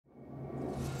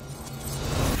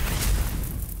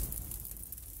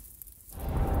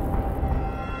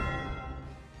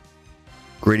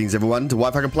Greetings everyone to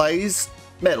WhiteFalcon Plays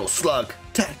Metal Slug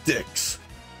Tactics.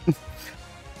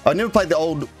 I've never played the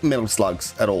old Metal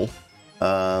Slugs at all.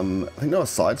 I think they were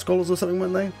side scrollers or something,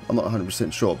 weren't they? I'm not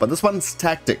 100% sure. But this one's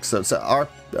Tactics, so it's a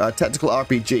tactical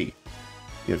RPG.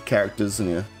 You have characters and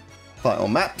you fight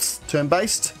on maps,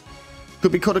 turn-based.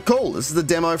 Could be kind of cool. This is the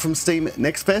demo from Steam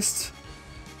Next Fest.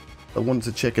 I wanted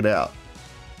to check it out.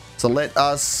 So let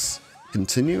us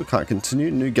continue. Can't continue.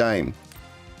 New game.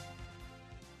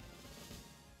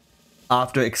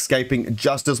 After escaping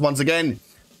justice once again,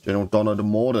 General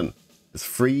Dotemu has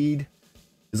freed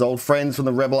his old friends from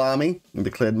the rebel army and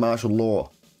declared martial law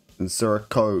in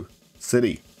Sirocco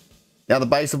City. Now the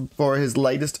base for his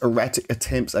latest erratic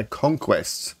attempts at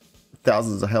conquest.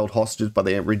 Thousands are held hostages by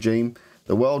the regime.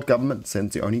 The world government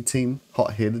sends the only team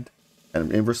hot-headed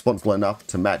and irresponsible enough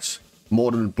to match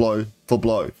Morden blow for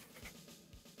blow.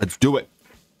 Let's do it.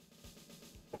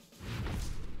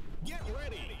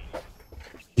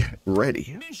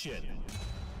 Ready. Mission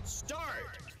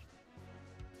start.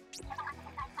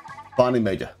 Finally,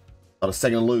 Major. Not a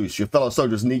second to lose. Your fellow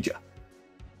soldiers need you.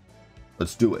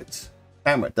 Let's do it.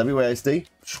 Camera, WASD.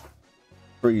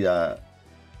 Pretty, got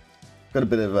a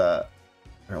bit of I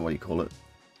don't know what you call it.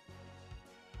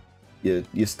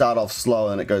 You start off slow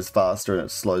and it goes faster and it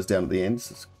slows down at the end.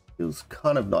 So it feels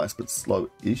kind of nice, but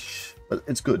slow-ish. But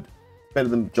it's good. Better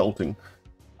than jolting.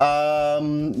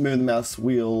 Moving the mouse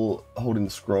wheel, holding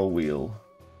the scroll wheel.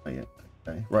 Oh yeah,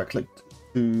 okay. Right click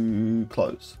to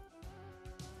close.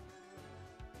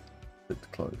 Click to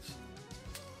close.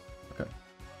 Okay.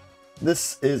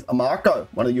 This is a Marco,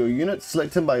 one of your units.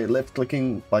 Select him by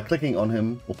clicking on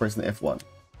him or pressing the F1.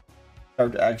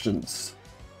 Character actions.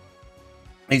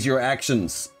 These are your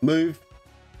actions. Move.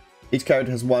 Each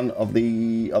character has one of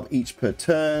each per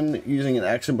turn. Using an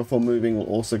action before moving will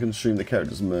also consume the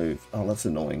character's move. Oh, that's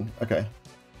annoying. Okay.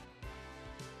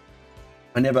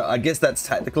 I guess that's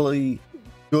tactically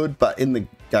good, but in the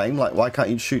game, like, why can't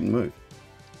you shoot and move?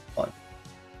 Fine.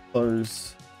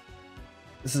 Close.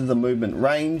 This is the movement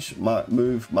range.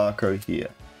 Move Marco here.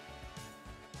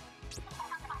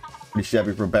 Pretty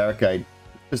shabby for a barricade.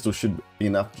 Pistol should be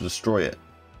enough to destroy it.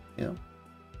 Yeah.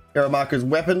 Here are Marco's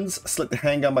weapons. Select the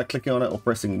handgun by clicking on it or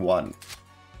pressing 1.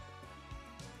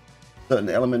 Certain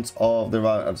elements of the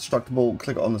environment are destructible.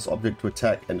 Click on this object to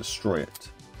attack and destroy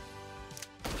it.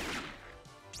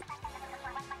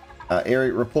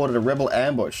 Area reported a rebel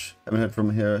ambush. Haven't heard from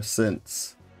her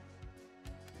since.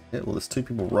 Yeah, well, there's two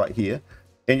people right here.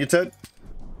 End your turn.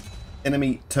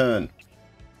 Enemy turn.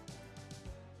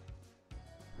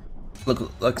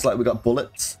 Looks like we got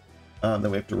bullets.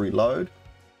 Then we have to reload.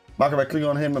 Marco by clicking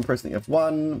on him and pressing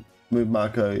F1. Move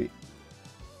Marco.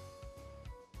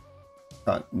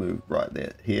 Can't move right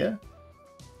there. Here.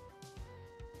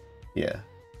 Yeah.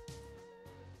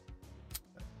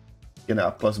 Get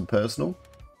up close and personal.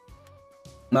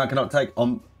 Now cannot take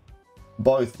on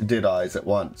both dead eyes at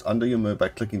once. Undo your move by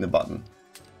clicking the button.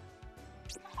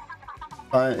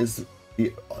 Time is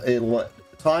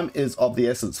of the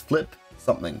essence. Flip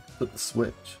something. Flip the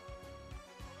switch.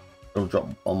 It'll drop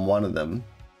on one of them.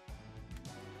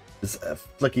 Is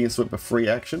flicking a switch a free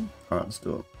action? Alright, let's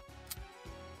do it.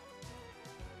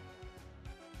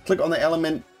 Click on the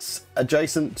elements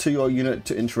adjacent to your unit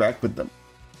to interact with them.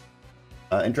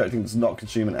 Interacting does not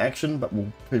consume an action, but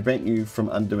will prevent you from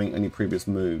undoing any previous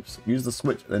moves. Use the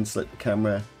switch, then select the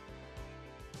camera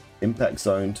impact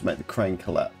zone to make the crane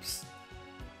collapse.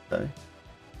 Okay.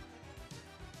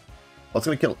 I was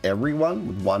going to kill everyone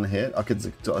with one hit. I could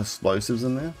put explosives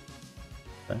in there.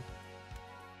 Okay.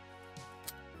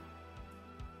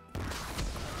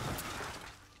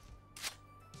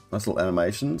 Nice little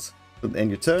animations. End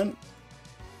your turn.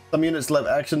 Some units will have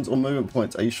actions or movement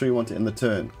points. Are you sure you want to end the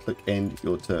turn? Click end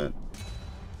your turn.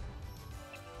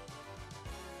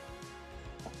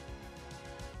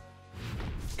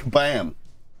 Kabam!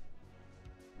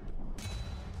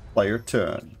 Play your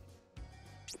turn.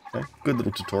 Okay, good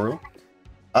little tutorial.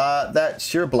 That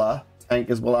Shirbla tank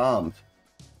is well armed.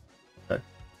 Okay.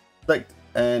 Select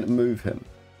and move him.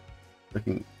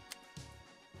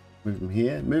 Move him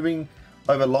here. Moving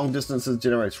over long distances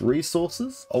generates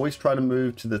resources. Always try to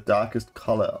move to the darkest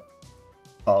color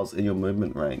tiles in your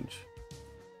movement range.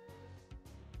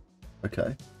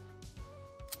 Okay.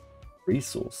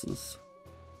 Resources.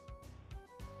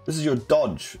 This is your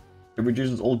dodge. It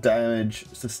reduces all damage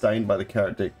sustained by the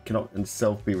character. Cannot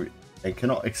itself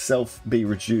be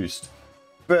reduced.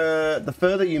 The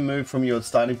further you move from your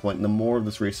starting point, the more of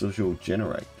this resource you'll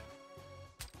generate.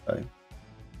 Okay.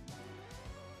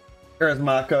 Here is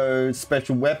Marco's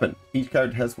special weapon. Each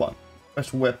character has one.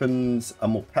 Special weapons are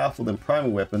more powerful than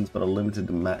primary weapons, but are limited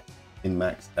to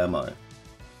max ammo.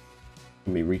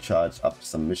 Can be recharged up to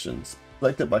some missions.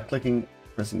 Select it by pressing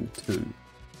 2.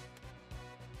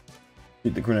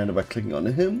 Shoot the grenade by clicking on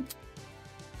him.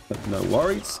 But no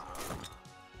worries.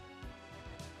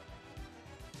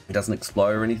 It doesn't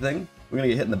explode or anything. We're gonna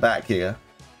get hit in the back here.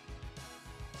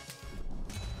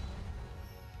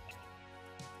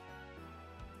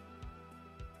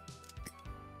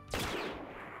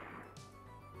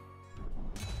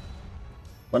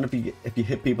 Wonder if you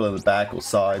hit people in the back or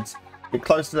sides. Get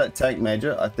close to that tank,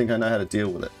 Major. I think I know how to deal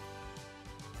with it.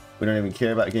 We don't even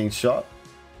care about getting shot.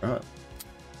 Alright.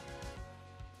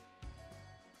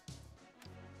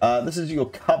 This is your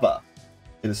cover.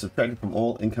 It is subtracted from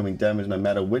all incoming damage no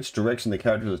matter which direction the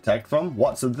character is attacked from.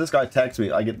 What? So if this guy attacks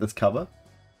me, I get this cover?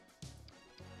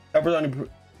 Cover is only...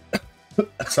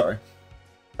 Sorry.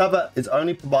 Cover is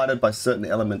only provided by certain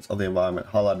elements of the environment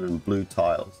highlighted in blue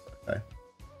tiles. Okay.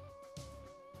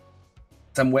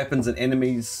 Some weapons and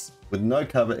enemies with no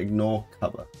cover ignore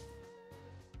cover.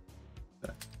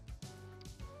 Okay.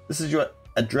 This is your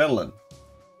adrenaline.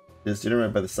 It is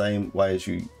generated by the same way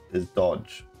as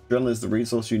dodge. Adrenaline is the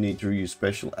resource you need to use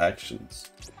special actions.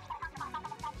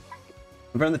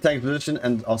 Confirm the tank position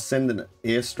and I'll send an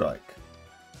airstrike.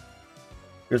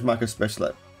 Here's Marco's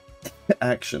special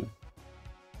action.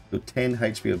 Do 10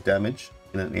 HP of damage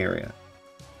in an area.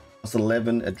 Plus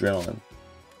 11 adrenaline.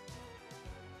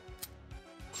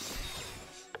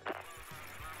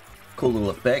 Cool little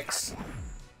effects.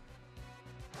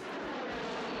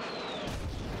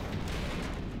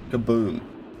 Kaboom.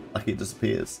 Lucky it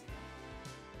disappears.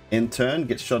 In turn,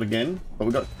 gets shot again. But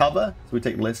we got cover, so we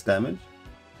take less damage.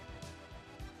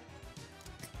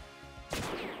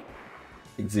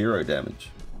 Take 0 damage.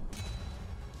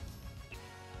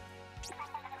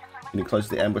 Getting close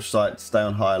to the ambush site, stay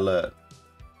on high alert.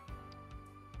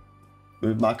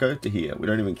 Move Marco to here. We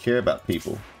don't even care about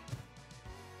people.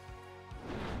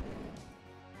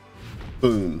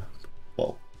 Boom.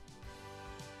 Whoa.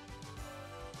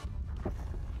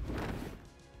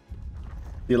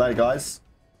 See you later, guys.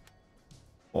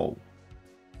 Whoa.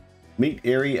 Meet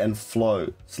Airy and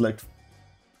Flow. Select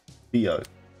Theo.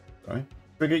 Sorry.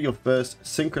 Trigger your first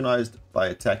synchronized by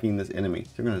attacking this enemy.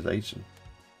 Synchronization.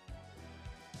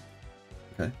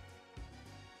 Okay.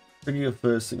 Trigger your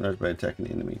first synchronized by attacking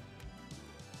the enemy.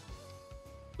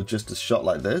 With just a shot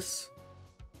like this.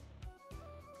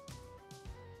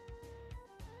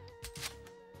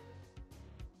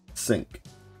 Sync.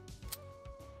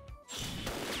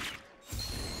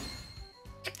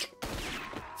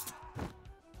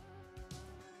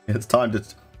 It's time to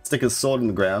stick his sword in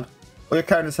the ground. All your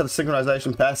characters have a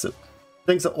synchronization passive.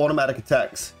 Things are automatic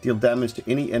attacks. Deal damage to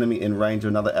any enemy in range of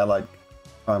another allied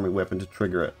primary weapon to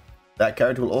trigger it. That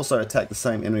character will also attack the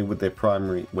same enemy with their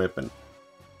primary weapon.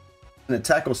 An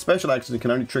attack or special action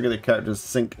can only trigger their character's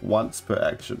sync once per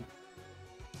action.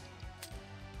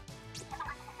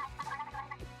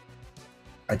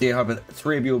 I dare hope that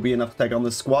 3 of you will be enough to take on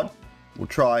this squad. We'll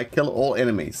try. Kill all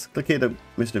enemies. Click here to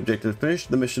mission objective. Finish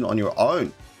the mission on your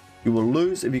own. You will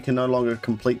lose if you can no longer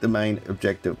complete the main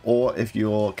objective or if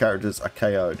your characters are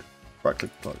KO'd. Right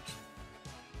click close.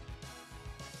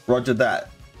 Roger that.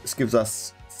 This gives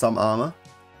us some armor.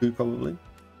 2 probably.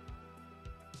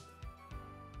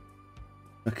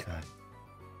 Okay.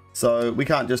 So we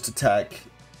can't just attack.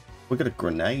 We've got a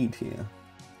grenade here.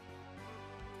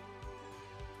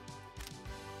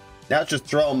 Now it's just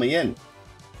throwing me in.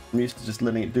 I'm used to just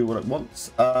letting it do what it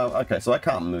wants. Okay, so I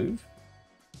can't move.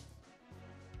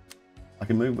 I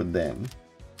can move with them.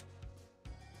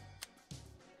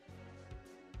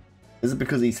 Is it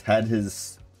because he's had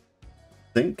his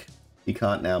think? He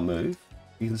can't now move?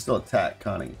 He can still attack,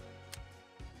 can't he?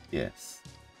 Yes.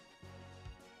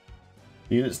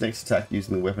 Units next attack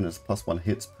using the weapon has +1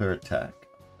 hits per attack.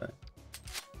 Okay.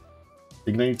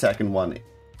 You can only attack in one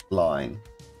line.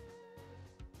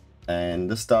 And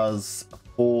this does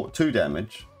 2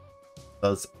 damage.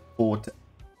 Does 4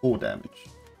 damage.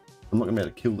 I'm not gonna be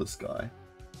able to kill this guy.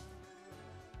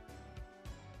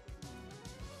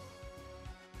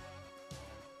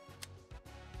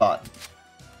 But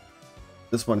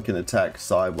this one can attack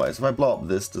sideways. If I blow up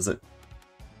this, does it?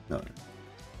 No.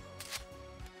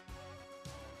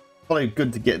 Probably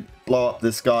good to blow up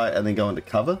this guy and then go into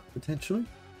cover potentially.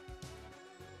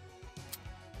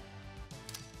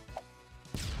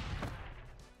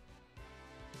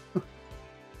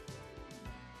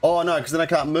 Oh no, because then I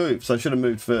can't move, so I should have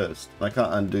moved first. I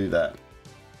can't undo that.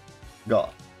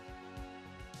 Got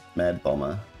Mad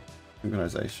Bomber.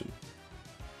 Synchronization.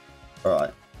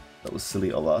 Alright, that was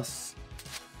silly of us.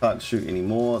 Can't shoot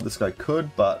anymore. This guy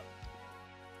could, but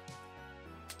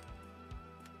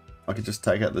I could just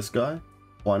take out this guy.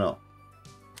 Why not?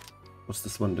 What's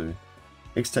this one do?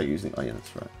 Extake using, oh yeah,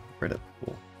 that's right. Read it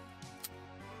before.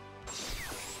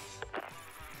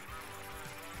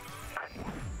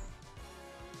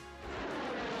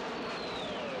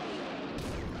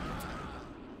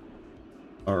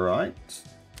 Alright.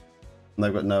 And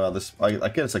they've got no other, I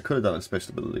guess I could have done it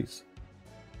special abilities.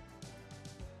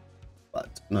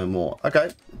 But no more.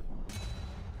 Okay.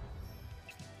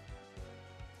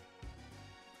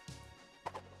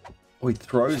 Oh, he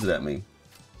throws it at me.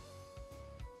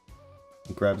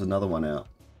 He grabs another one out.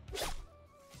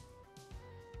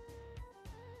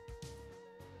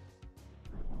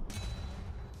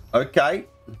 Okay.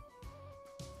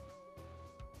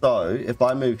 So, if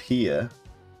I move here,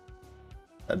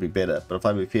 that'd be better. But if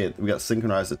I move here, we got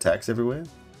synchronized attacks everywhere.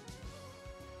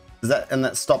 Is that, and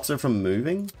that stops her from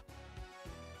moving?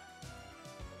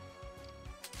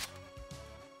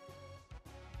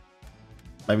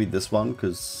 Maybe this one,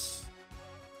 because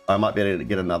I might be able to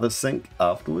get another sync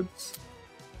afterwards.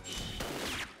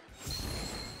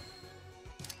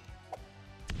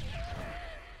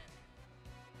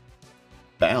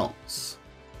 Bounce.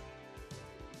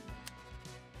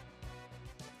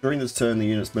 During this turn, the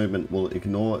unit's movement will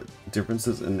ignore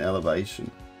differences in elevation.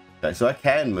 Okay, so I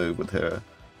can move with her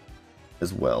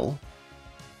as well.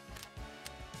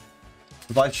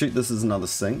 If I shoot this as another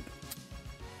sync.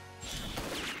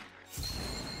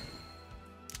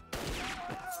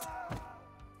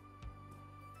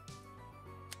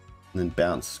 And then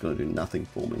bounce is going to do nothing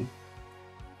for me.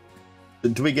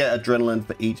 Do we get adrenaline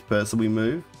for each person we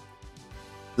move?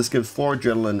 This gives 4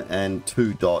 adrenaline and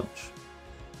 2 dodge.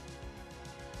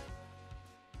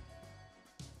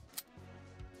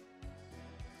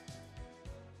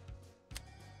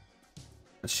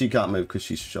 She can't move because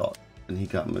she's shot, and he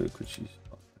can't move because she's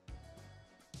shot.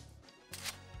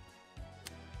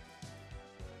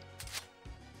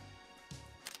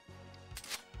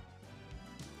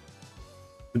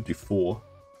 Could do 4.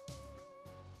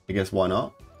 I guess why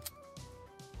not?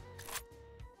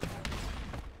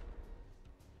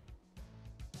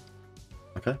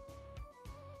 Okay.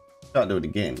 Can't do it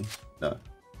again. No.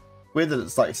 Weird that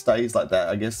it's like stays like that.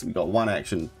 I guess we got 1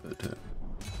 action per turn.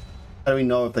 How do we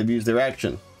know if they've used their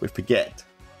action? We forget.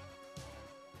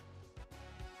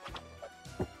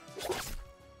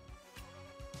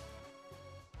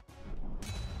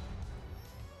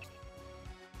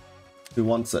 Who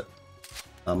wants it?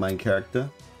 Our main character.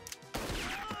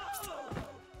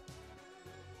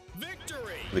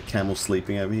 Victory! The camel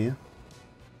sleeping over here.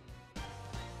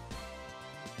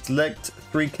 Select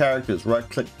 3 characters. Right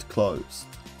click to close.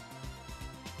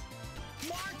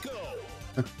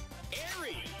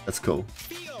 That's cool.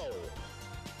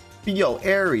 Yo,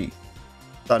 airy.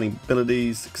 Starting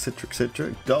abilities, etc,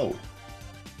 etc. Go.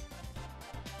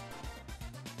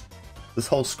 This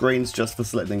whole screen's just for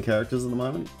selecting characters at the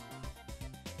moment.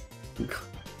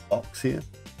 Box here.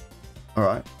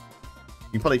 Alright.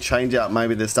 You can probably change out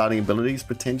maybe their starting abilities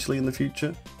potentially in the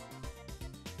future.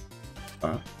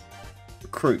 Alright.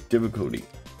 Recruit difficulty.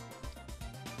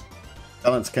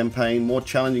 Balance campaign, more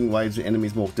challenging waves with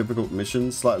enemies, more difficult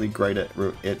missions, slightly greater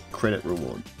credit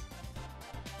reward.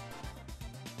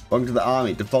 Welcome to the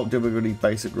army, default difficulty,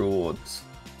 basic rewards.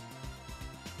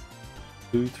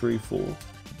 2, 3, 4.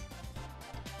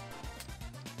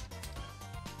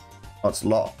 Oh, it's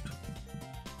locked.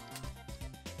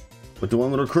 We're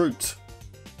doing the recruit.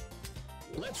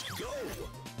 Let's go.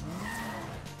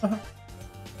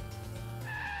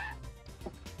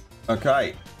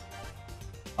 Okay.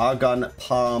 Argon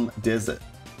Palm Desert.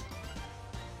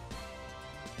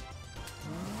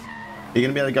 Are you going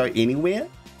to be able to go anywhere?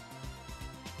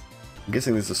 I'm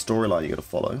guessing there's a storyline you got to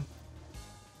follow.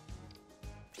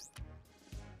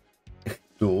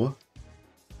 Door.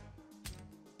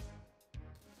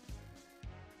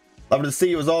 Lovely to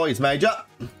see you as always, Major.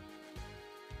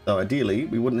 So ideally,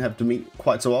 we wouldn't have to meet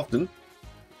quite so often.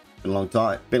 Been a long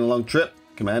time. Been a long trip,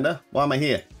 Commander. Why am I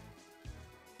here?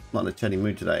 Not in a chatty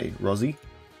mood today, Rosie.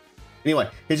 Anyway,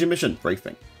 here's your mission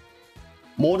briefing.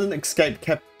 Morden escaped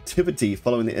captivity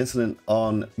following the incident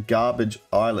on Garbage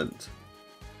Island.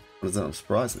 What does that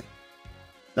surprise me?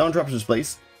 No interruptions,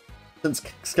 please. Since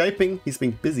escaping, he's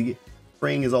been busy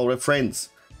freeing his older friends,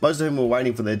 most of whom were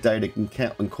waiting for their day to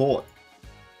count in court.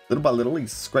 Little by little,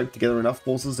 he's scraped together enough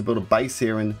forces to build a base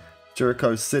here in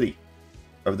Jericho City.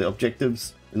 Over the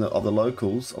objectives of the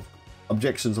locals,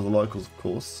 objections of the locals, of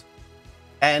course.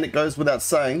 And it goes without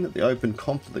saying that the open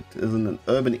conflict is in an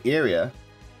urban area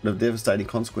that have devastating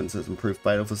consequences and prove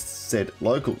fatal for said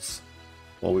locals.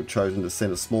 While we've chosen to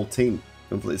send a small team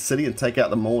to infiltrate the city and take out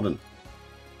the Morden.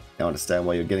 Now I understand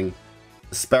why you're getting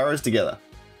the sparrows together.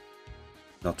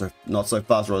 Not so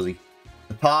fast, Rosie.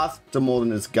 The path to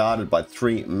Morden is guarded by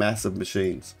 3 massive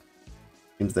machines.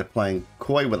 Seems they're playing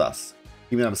coy with us,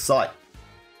 even out of sight.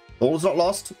 All is not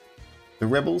lost. The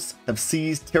rebels have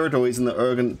seized territories in the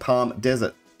Urgan Palm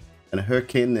Desert and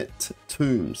Herkenet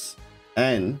Tombs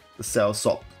and the Sao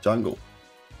Sop Jungle.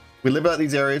 If we liberate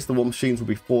these areas, the war machines will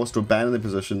be forced to abandon their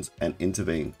positions and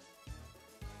intervene.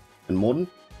 And Morden?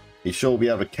 He sure will be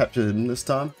able to capture him this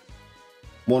time.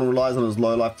 Morden relies on his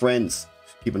low-life friends.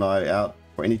 Should keep an eye out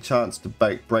for any chance to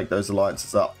break those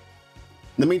alliances up.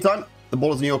 In the meantime, the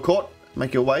ball is in your court.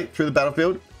 Make your way through the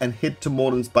battlefield and head to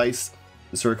Morden's base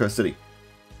in Suriko City.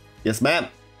 Yes, ma'am.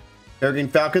 Peregrine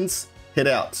Falcons, head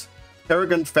out.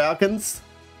 Peregrine Falcons?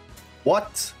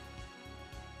 What?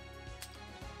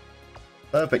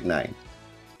 Perfect name.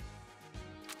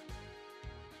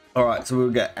 Alright, so we'll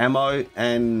get ammo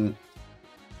and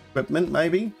equipment,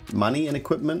 maybe? Money and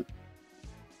equipment.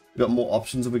 We've got more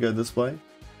options if we go this way.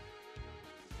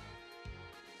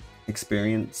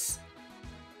 Experience.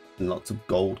 And lots of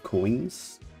gold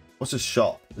coins. What's a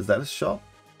shop? Is that a shop?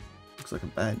 Looks like a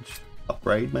badge.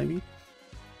 Upgrade, maybe?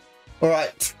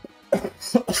 Alright.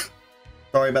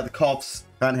 Sorry about the coughs.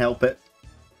 Can't help it.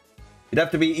 You'd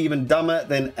have to be even dumber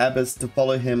than Abbas to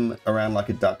follow him around like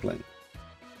a duckling.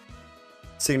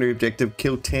 Secondary objective,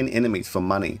 kill 10 enemies for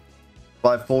money.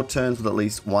 Survive 4 turns with at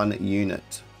least 1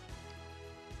 unit.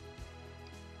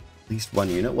 At least 1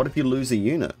 unit? What if you lose a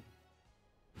unit?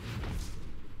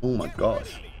 Oh my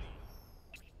gosh.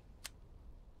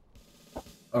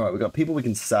 Alright, we've got people we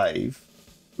can save.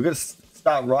 We've got to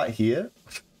start right here.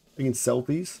 Taking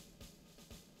selfies.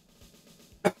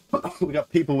 We got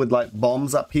people with like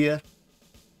bombs up here.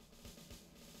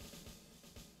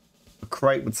 A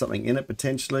crate with something in it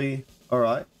potentially.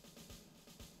 Alright.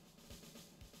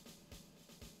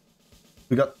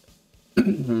 We got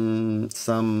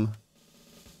some...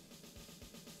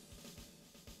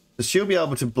 So she'll be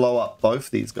able to blow up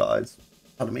both these guys.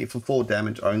 Pardon me, for 4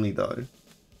 damage only though.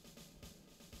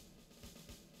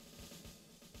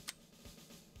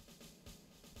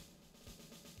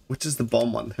 Which is the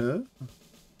bomb one? Her?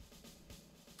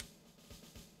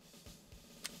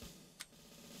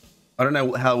 I don't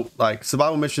know how, like,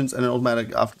 survival missions and an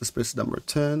automatic after the specific number of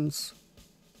turns.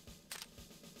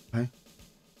 Okay.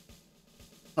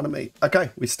 Pardon me.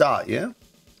 Okay, we start, yeah?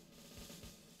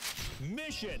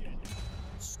 Mission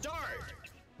start.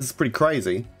 This is pretty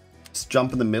crazy. Just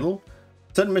jump in the middle.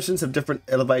 Certain missions have different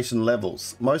elevation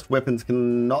levels. Most weapons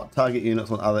cannot target units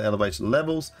on other elevation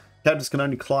levels. Characters can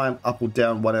only climb up or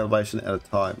down 1 elevation at a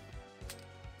time.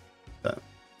 Okay.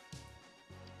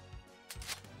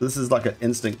 This is like an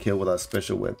instant kill with our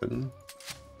special weapon.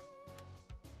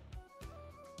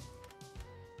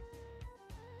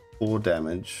 4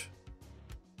 damage.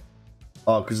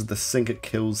 Oh, because of the sink it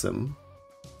kills them.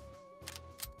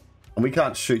 And we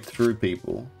can't shoot through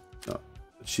people. No,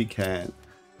 but she can.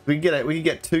 We can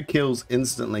get 2 kills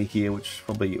instantly here, which is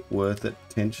probably worth it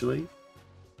potentially.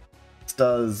 This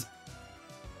does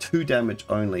 2 damage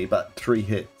only, but 3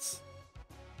 hits.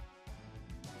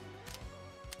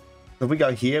 If we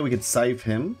go here, we could save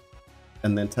him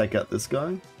and then take out this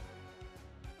guy.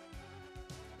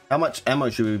 How much ammo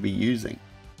should we be using?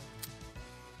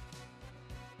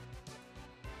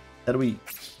 How do we...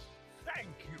 Thank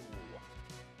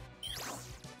you.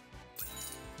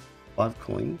 5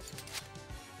 coins.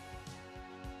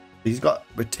 He's got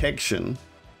protection.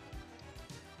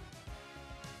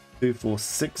 2, 4,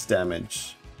 6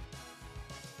 damage.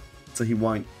 So he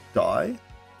won't die.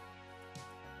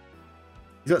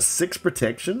 He's got 6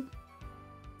 protection.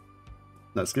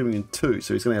 No, it's giving him 2,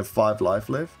 so he's going to have 5 life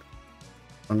left.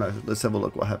 Oh no, let's have a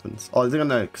look what happens. Oh, I think I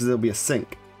know, because there'll be a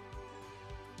sink.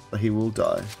 So he will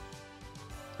die.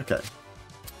 Okay.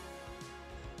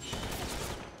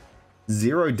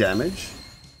 0 damage.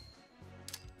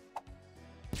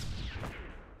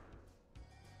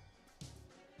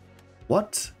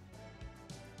 What?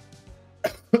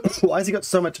 Why has he got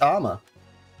so much armor?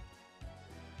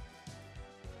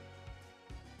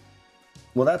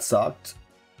 Well, that sucked.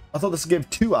 I thought this gave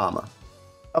 2 armor.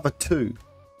 Other 2.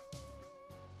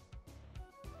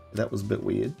 That was a bit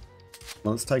weird.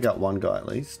 Well, let's take out 1 guy at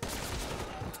least.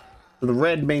 So the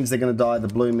red means they're going to die. The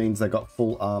blue means they got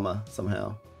full armor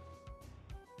somehow.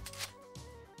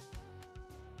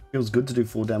 Feels good to do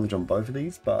 4 damage on both of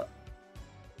these, but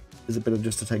is it better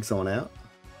just to take someone out?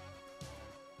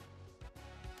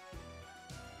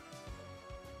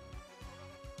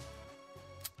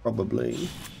 Probably.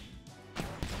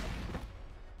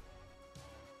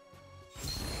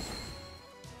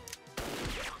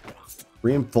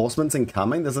 Reinforcements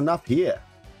incoming? There's enough here.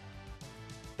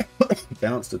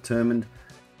 Balance determined.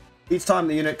 Each time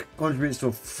the unit contributes to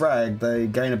a frag, they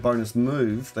gain a bonus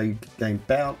move. They gain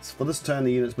bounce. For this turn,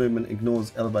 the unit's movement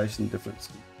ignores elevation difference.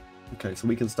 Okay, so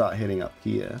we can start heading up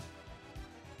here.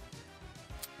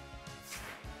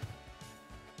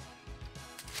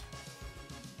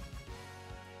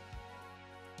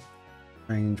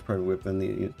 Range, pro weapon, the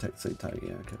unit takes a target.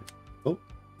 Yeah, okay. Oh,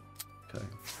 okay.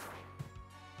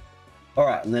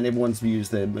 Alright, and then everyone's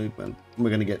used their movement. We're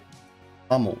going to get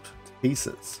pummeled to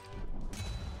pieces.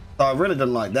 So I really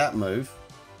didn't like that move.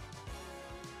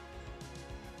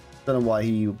 Don't know why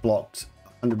he blocked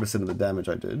 100% of the damage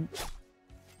I did.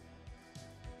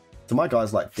 So my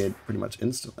guy's like dead pretty much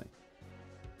instantly.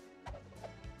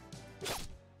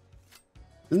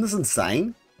 Isn't this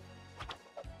insane?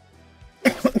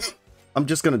 I'm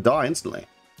just going to die instantly.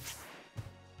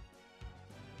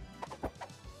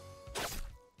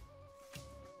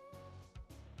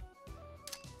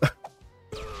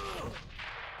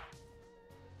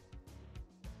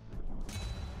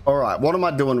 Alright, what am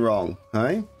I doing wrong,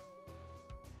 hey?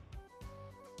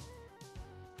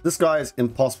 This guy is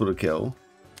impossible to kill.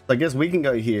 So I guess we can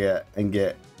go here and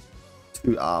get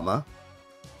 2 armor.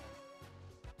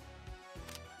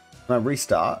 Can I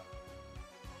restart?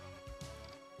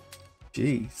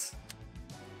 Jeez.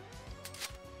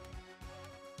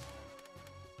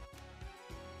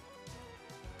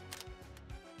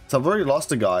 So I've already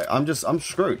lost a guy. I'm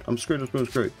screwed. I'm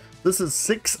screwed. This is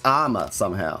 6 armor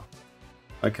somehow.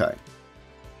 Okay.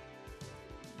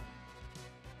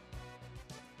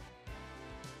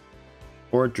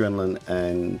 Or adrenaline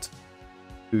and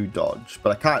 2 dodge.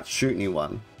 But I can't shoot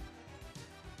anyone.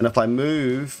 And if I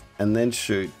move and then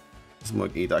shoot, it doesn't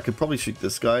work either. I could probably shoot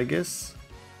this guy, I guess.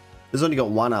 There's only got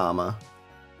 1 armor.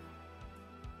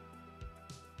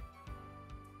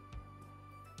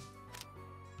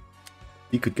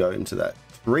 You could go into that.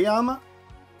 3 armor?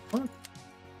 What?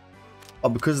 Oh,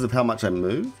 because of how much I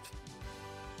moved?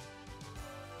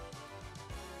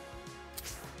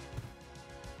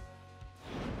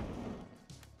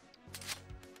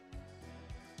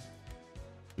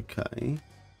 Okay.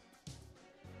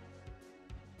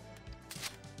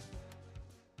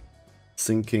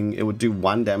 Sinking, it would do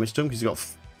 1 damage to him because he's got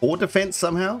 4 defense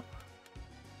somehow.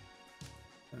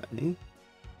 Okay.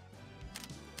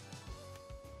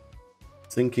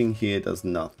 Sinking here does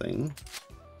nothing.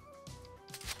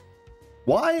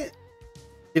 Why,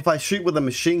 if I shoot with a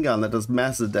machine gun, that does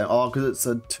massive damage? Oh, because it's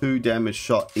a 2 damage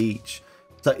shot each.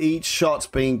 So each shot's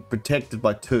being protected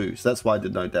by 2. So that's why I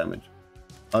did no damage.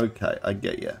 Okay, I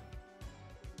get ya.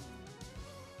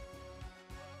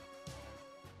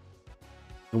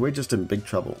 We're just in big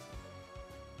trouble.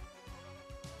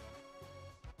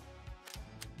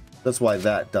 That's why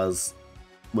that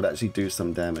would actually do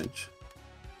some damage.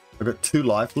 I've got 2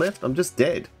 life left. I'm just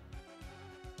dead.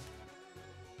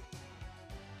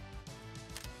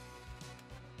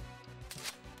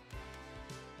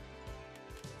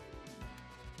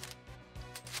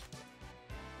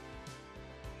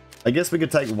 I guess we could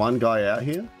take 1 guy out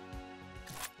here.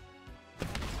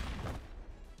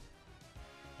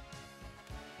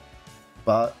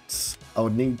 But I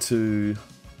would need to...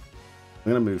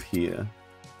 I'm going to move here.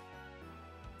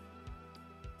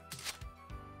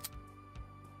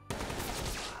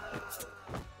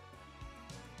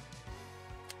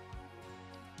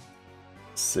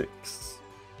 Six.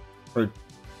 For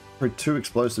 2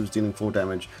 explosives dealing 4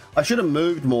 damage. I should have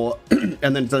moved more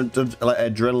and then did like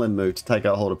adrenaline move to take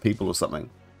out a hold of people or something.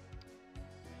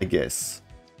 I guess.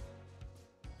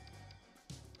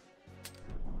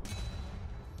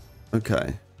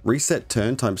 Okay. Reset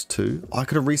turn times 2. Oh, I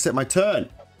could have reset my turn.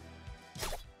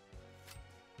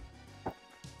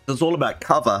 It's all about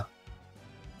cover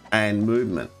and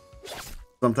movement. So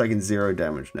I'm taking 0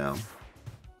 damage now.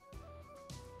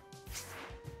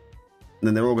 And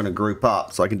then they're all going to group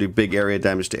up, so I can do big area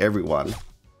damage to everyone.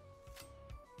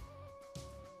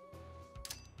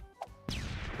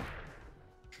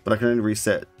 But I can only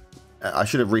reset. I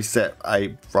should have reset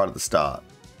right at the start.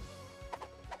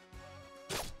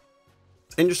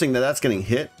 It's interesting that that's getting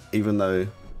hit, even though...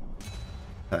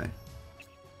 Okay.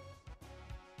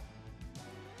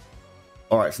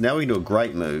 Alright, so now we can do a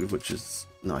great move, which is...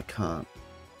 No, I can't.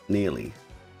 Nearly.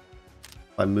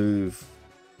 I move...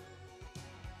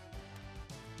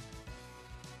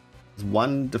 There's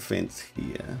 1 defense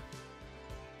here.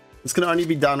 This can only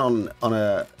be done on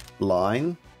a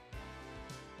line.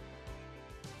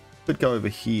 Could go over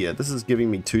here. This is giving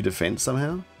me 2 defense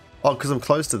somehow. Oh, because I'm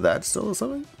close to that still or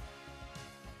something?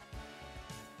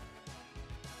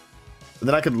 But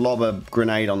then I could lob a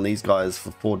grenade on these guys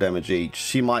for 4 damage each.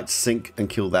 She might sink and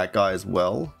kill that guy as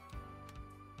well.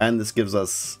 And this gives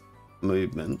us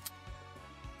movement.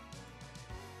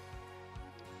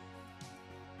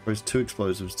 Throws 2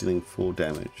 explosives, dealing 4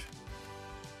 damage.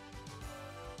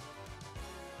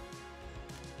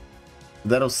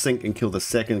 That'll sink and kill the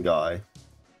second guy.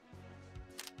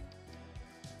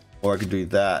 Or I could do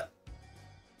that.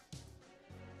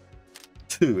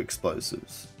 2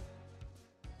 explosives.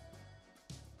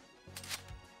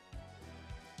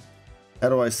 How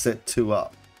do I set 2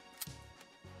 up?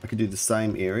 I could do the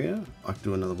same area. I could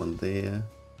do another one there.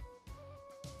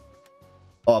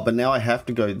 Oh, but now I have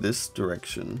to go this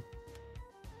direction.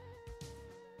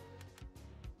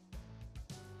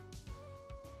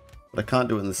 But I can't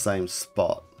do it in the same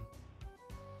spot.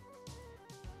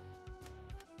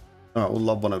 Alright, we'll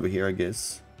lob one over here, I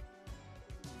guess.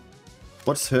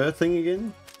 What's her thing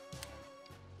again?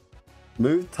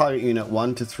 Move target unit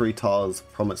 1 to 3 tiles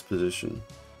from its position.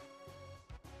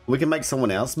 We can make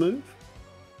someone else move?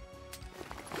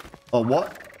 Oh,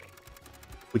 what?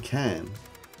 We can.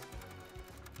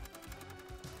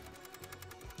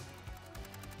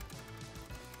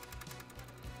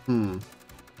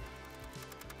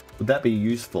 Would that be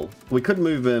useful? We could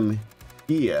move him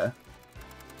here.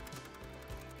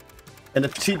 And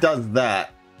if she does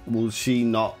that, will she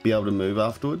not be able to move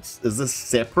afterwards? Is this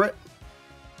separate?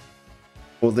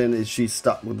 Or then is she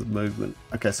stuck with the movement?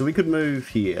 Okay, so we could move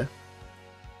here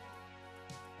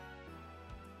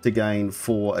to gain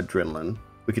 4 adrenaline.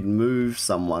 We could move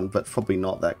someone, but probably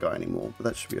not that guy anymore. But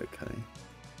that should be okay.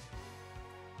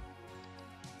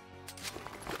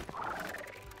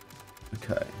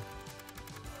 Okay.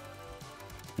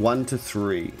 1 to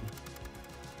 3.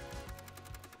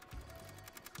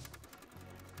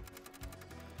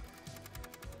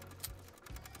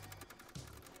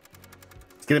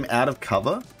 Let's get him out of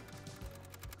cover.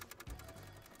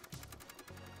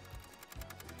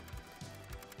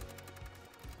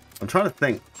 I'm trying to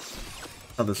think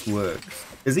how this works.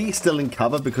 Is he still in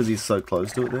cover because he's so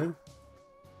close to it there?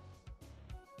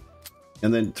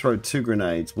 And then throw 2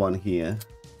 grenades, 1 here.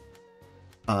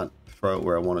 Can't throw it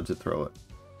where I wanted to throw it.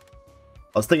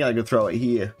 I was thinking I could throw it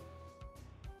here.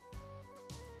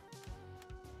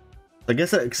 I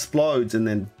guess it explodes and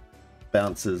then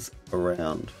bounces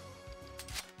around.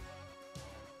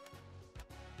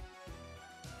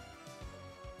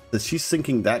 So she's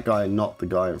sinking that guy and not the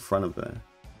guy in front of her.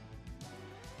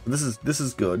 This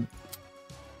is good.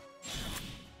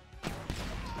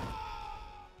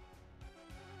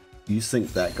 You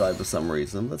sink that guy for some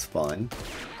reason. That's fine.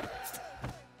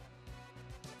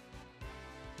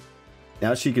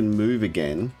 Now she can move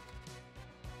again.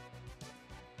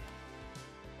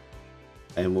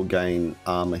 And we'll gain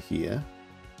armor here.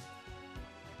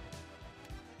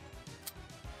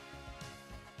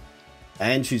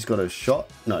 And she's got a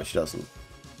shot. No, she doesn't.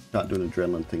 Can't do an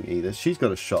adrenaline thing either. She's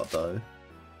got a shot though.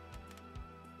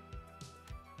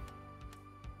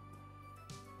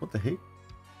 What the heck?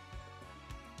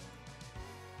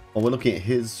 Oh, we're looking at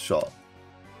his shot.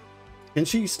 Can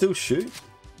she still shoot?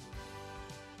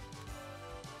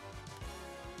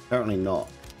 Apparently not.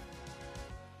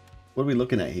 What are we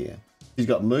looking at here? She's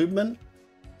got movement.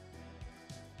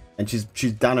 And she's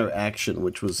done her action,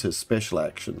 which was her special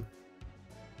action.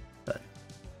 Okay.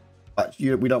 But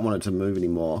we don't want it to move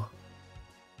anymore.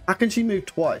 How can she move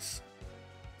twice?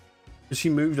 Because she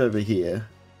moved over here.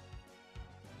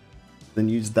 Then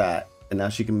use that. And now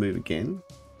she can move again.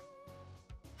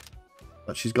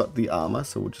 But she's got the armor,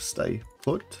 so we'll just stay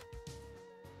put.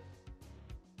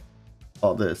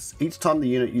 Oh, this. Each time the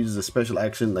unit uses a special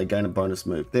action, they gain a bonus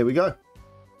move. There we go.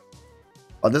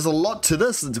 Oh, there's a lot to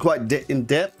this. It's quite in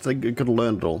depth. I could have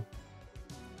learned it all.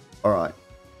 Alright.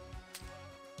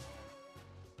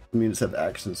 Units have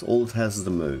actions. All it has is a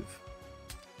move.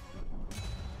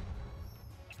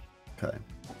 Okay.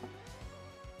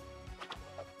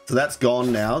 So that's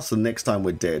gone now. So next time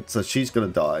we're dead. So she's going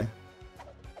to die.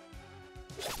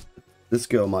 This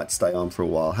girl might stay on for a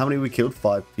while. How many we killed?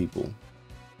 5 people.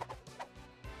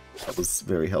 That was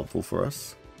very helpful for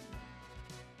us.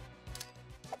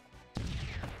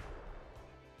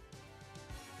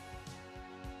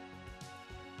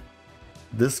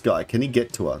 This guy, can he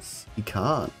get to us? He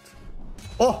can't.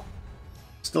 Oh!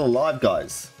 Still alive,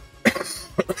 guys.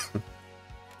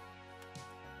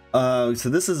 So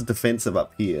this is defensive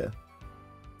up here.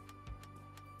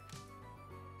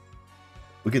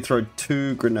 We could throw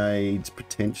 2 grenades,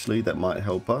 potentially. That might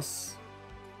help us.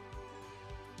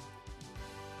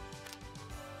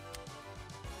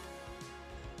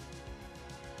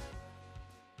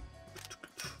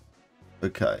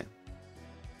 Okay.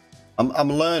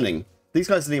 I'm learning. These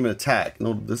guys didn't even attack,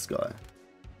 nor did this guy.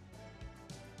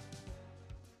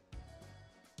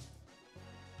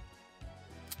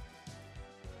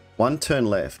 One turn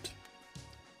left.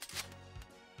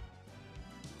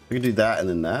 I could do that and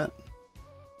then that.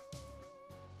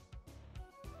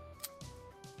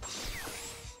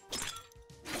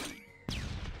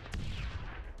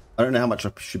 I don't know how much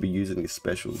I should be using these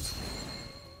specials.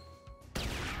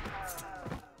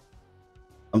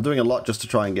 I'm doing a lot just to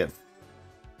try and get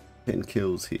 10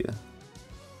 kills here.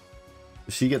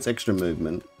 She gets extra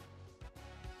movement.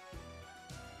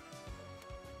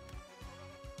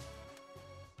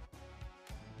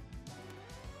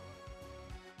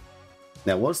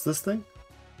 Now, what's this thing?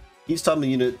 Each time the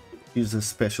unit uses a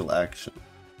special action.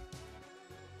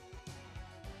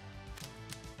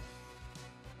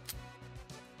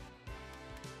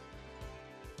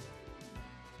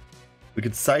 We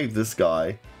could save this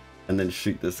guy and then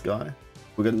shoot this guy.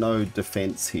 We've got no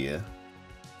defense here.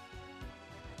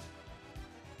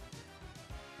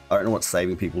 I don't know what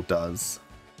saving people does.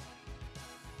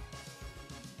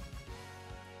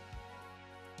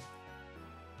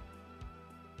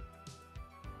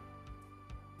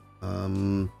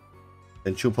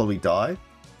 Then she'll probably die.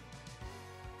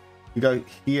 You go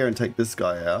here and take this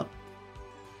guy out.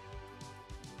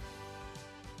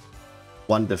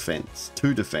 1 defense,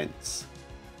 2 defense.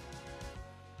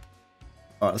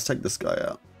 Alright, let's take this guy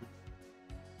out.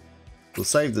 We'll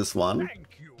save this one.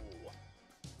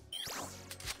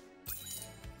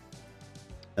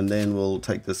 And then we'll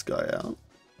take this guy out.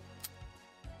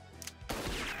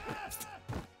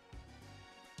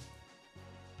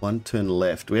 One turn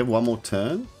left. Do we have one more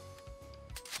turn?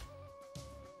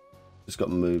 Just got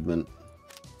movement.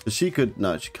 But she could...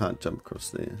 No, she can't jump across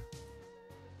there.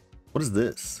 What is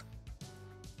this?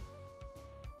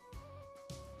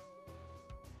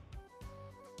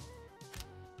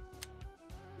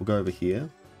 We'll go over here.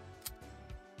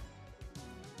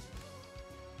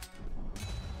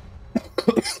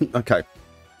 Okay.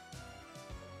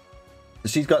 So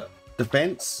she's got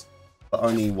defense, but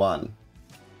only 1.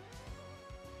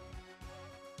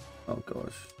 Oh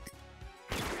gosh.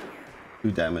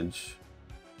 2 damage.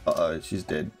 Uh-oh, she's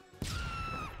dead.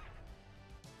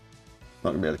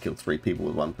 Not gonna be able to kill 3 people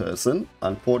with 1 person,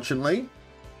 unfortunately.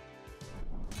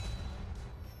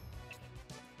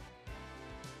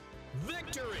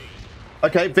 Victory!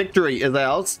 Okay, victory is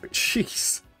ours.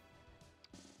 Jeez.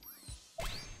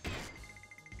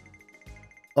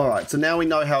 Alright, so now we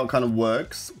know how it kind of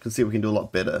works. We can see we can do a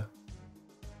lot better.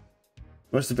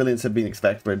 Most civilians have been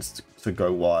expected to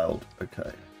go wild.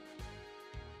 Okay.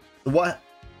 What?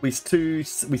 We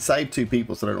saved 2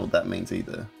 people, so I don't know what that means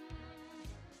either.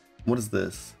 What is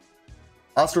this?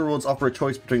 Arsenal rewards offer a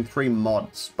choice between 3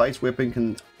 mods. Base weapon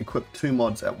can equip 2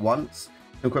 mods at once.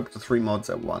 Equip to 3 mods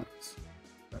at once.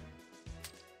 Okay.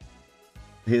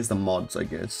 Here's the mods, I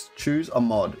guess. Choose a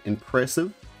mod.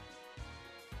 Impressive.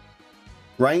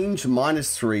 Range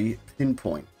 -3.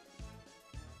 Pinpoint.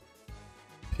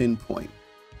 Pinpoint.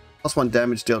 +1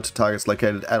 damage dealt to targets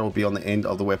located at or beyond the end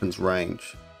of the weapon's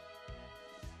range.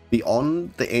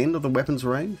 Beyond the end of the weapon's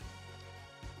range?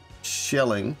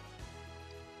 Shelling.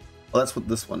 Well, that's what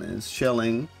this one is.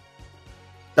 Shelling.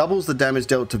 Doubles the damage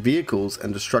dealt to vehicles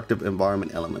and destructive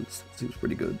environment elements. Seems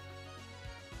pretty good.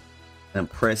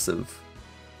 Impressive.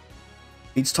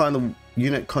 Each time the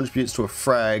unit contributes to a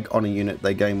frag on a unit,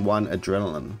 they gain 1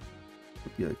 adrenaline.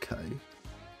 Would be okay.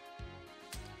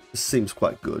 This seems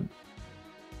quite good.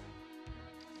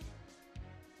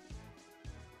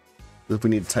 If we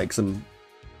need to take some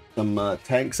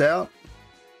tanks out.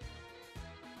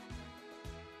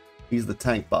 He's the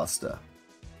tank buster.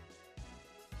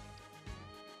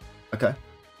 Okay.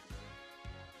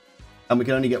 And we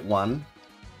can only get 1.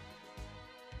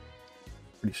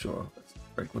 Pretty sure that's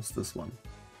correct. What's this one?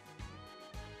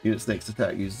 Unit's next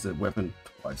attack uses a weapon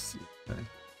twice. Okay.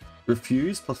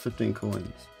 Refuse +15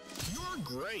 coins. You're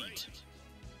great.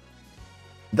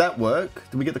 Did that work?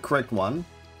 Did we get the correct one?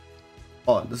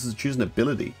 Oh, this is choose an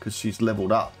ability because she's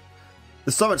leveled up.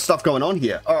 There's so much stuff going on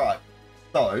here. Alright.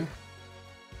 So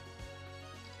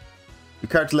your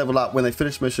character leveled up when they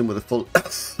finish mission with a full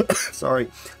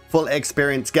full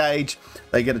experience gauge.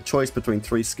 They get a choice between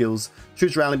 3 skills.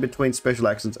 Choose rally between special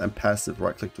actions and passive.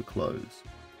 Right click to close.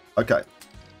 Okay.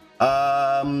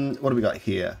 What do we got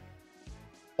here?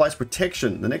 Applies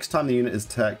protection. The next time the unit is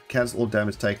attacked, cancel all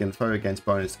damage taken. Throw against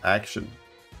bonus action.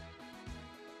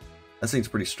 That seems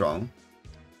pretty strong.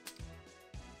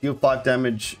 Deal 5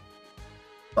 damage.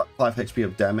 5 HP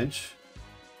of damage.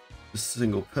 A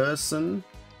single person.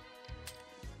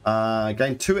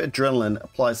 Gain 2 adrenaline.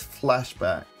 Applies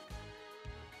flashback.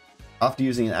 After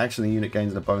using an action, the unit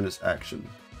gains a bonus action.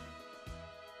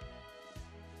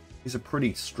 These are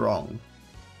pretty strong.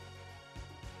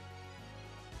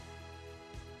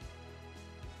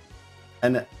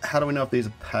 And how do we know if these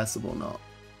are passive or not?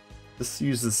 This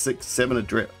uses 7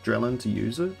 adrenaline to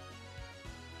use it.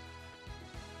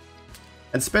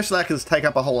 And special actions take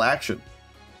up a whole action.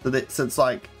 So it's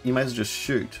like, you may as well just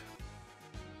shoot.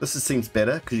 This seems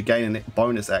better because you gain a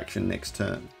bonus action next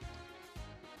turn.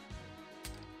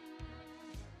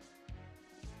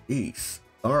 Jeez.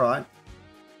 Alright.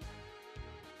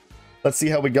 Let's see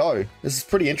how we go. This is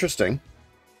pretty interesting.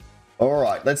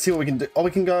 Alright, let's see what we can do. Oh, we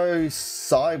can go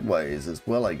sideways as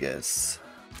well, I guess.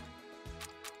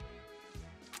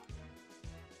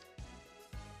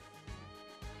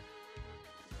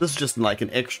 This is just like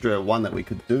an extra one that we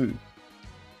could do.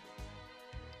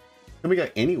 Can we go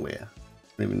anywhere? I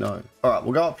don't even know. Alright,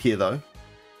 we'll go up here though.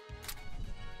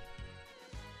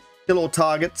 Kill all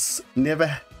targets. Never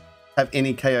have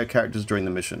any KO characters during the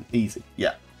mission. Easy.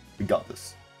 Yeah, we got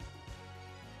this.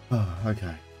 Oh,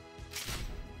 okay.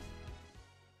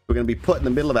 We're going to be put in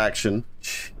the middle of action.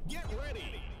 Get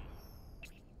ready.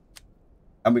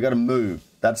 And we got to move.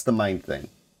 That's the main thing.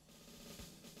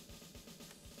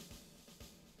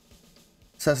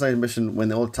 Assassination mission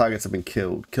when all targets have been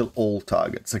killed. Kill all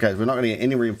targets. Okay, so we're not going to get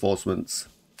any reinforcements.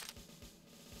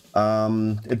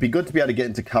 It'd be good to be able to get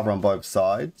into cover on both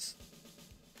sides.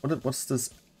 What's this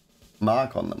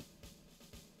mark on them?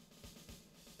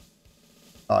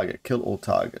 Target. Kill all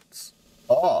targets.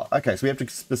 Oh, okay, so we have to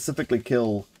specifically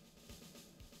kill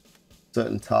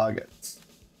certain targets.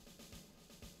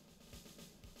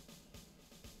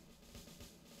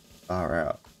 Far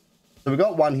out. So we've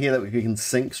got one here that we can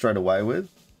sync straight away with.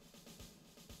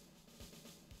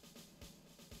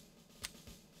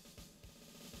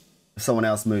 If someone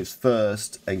else moves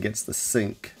first and gets the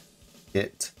sync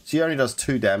hit. She only does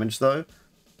 2 damage though.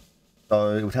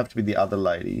 So it would have to be the other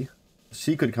lady.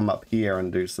 She could come up here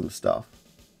and do some stuff.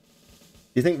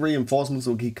 Do you think reinforcements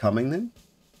will keep coming then?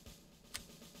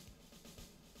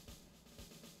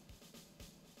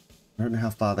 I don't know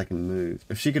how far they can move.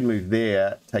 If she could move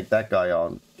there, take that guy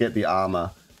on, get the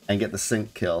armor, and get the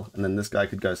sync kill, and then this guy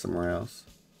could go somewhere else.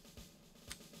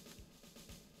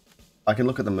 I can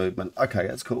look at the movement. Okay,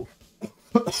 that's cool.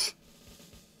 So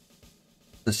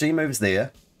she moves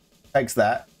there, takes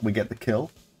that, we get the kill.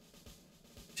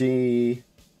 See,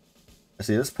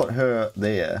 let's put her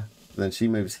there, and then she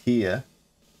moves here.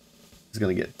 It's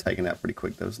going to get taken out pretty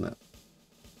quick though, isn't it?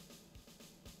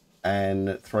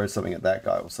 And throw something at that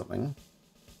guy or something.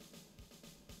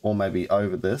 Or maybe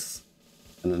over this.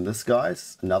 And then this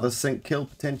guy's another sync kill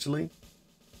potentially.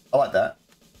 I like that.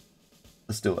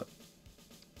 Let's do it.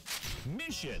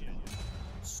 Mission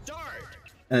start.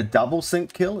 And a double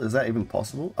sync kill? Is that even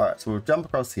possible? Alright, so we'll jump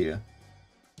across here.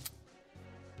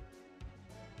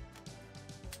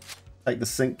 Take the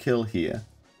sync kill here.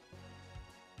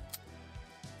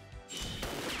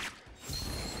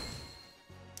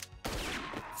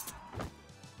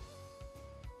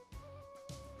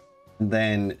 And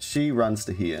then she runs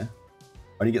to here.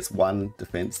 Only gets 1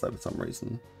 defense though for some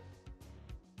reason.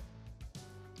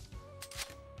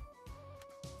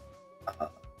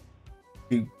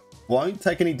 She won't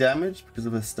take any damage because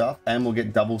of her stuff, and we'll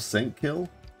get double sync kill.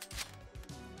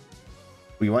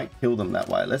 We won't kill them that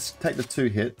way. Let's take the 2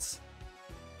 hits.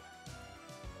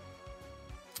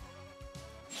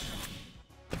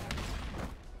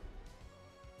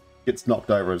 Gets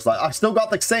knocked over. It's like, I still got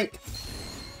the sync.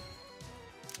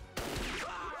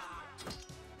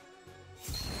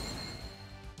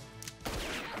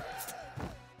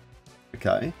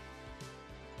 Okay.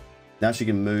 Now she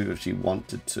can move if she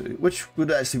wanted to, which would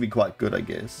actually be quite good, I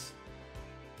guess.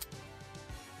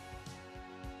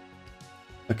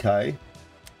 Okay.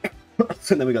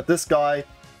 So then we got this guy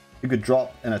who could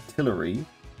drop an artillery.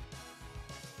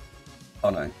 Oh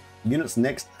no. Unit's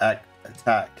next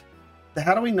attack.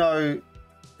 How do we know?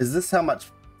 Is this how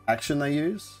much action they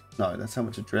use? No, that's how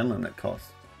much adrenaline it costs.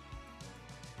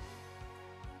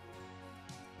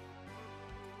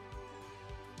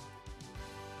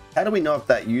 How do we know if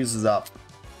that uses up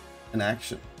an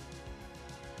action?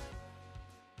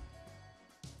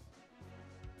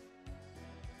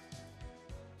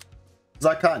 Because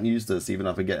I can't use this even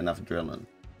if I get enough adrenaline.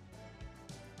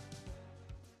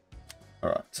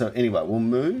 Alright, so anyway, we'll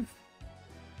move.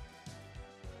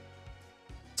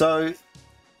 So,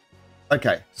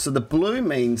 okay, so the blue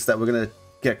means that we're going to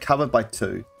get covered by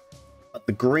 2. But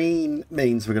the green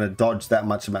means we're going to dodge that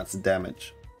much amounts of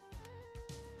damage.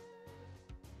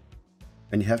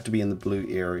 And you have to be in the blue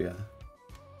area.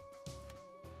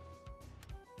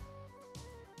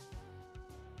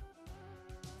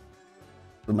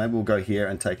 So maybe we'll go here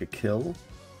and take a kill.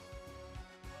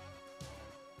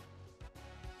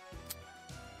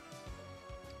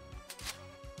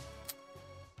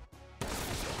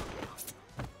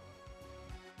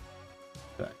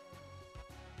 Okay.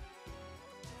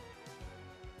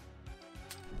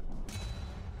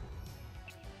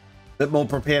 Bit more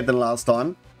prepared than last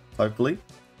time, hopefully.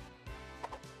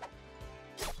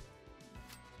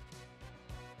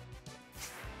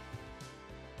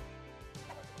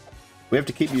 We have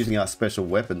to keep using our special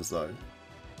weapons, though.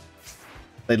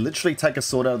 They literally take a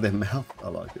sword out of their mouth. I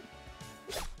like it.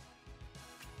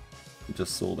 I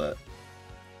just saw that.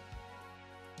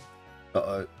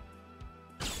 Uh-oh.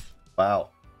 Wow.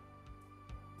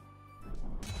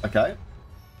 Okay.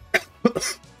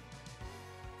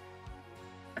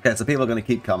 Okay, so people are going to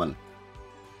keep coming.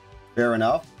 Fair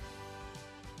enough.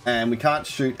 And we can't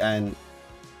shoot and...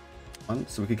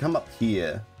 So we could come up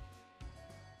here.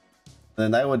 Then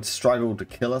they would struggle to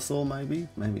kill us all, maybe?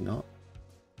 Maybe not.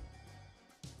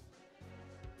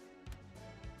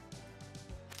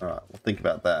 Alright, we'll think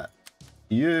about that.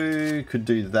 You could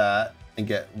do that and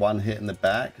get one hit in the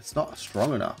back. It's not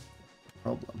strong enough.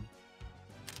 Problem.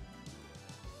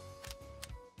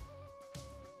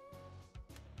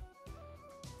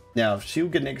 Now, she'll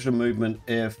get an extra movement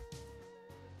if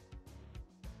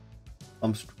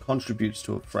contributes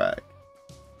to a frag.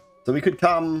 So we could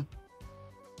come...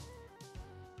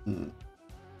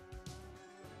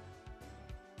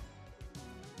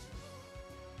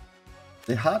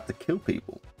 They're hard to kill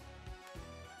people.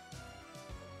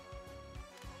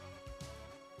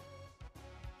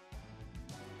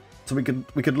 So we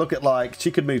could look at, like,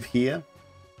 she could move here,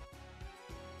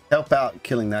 help out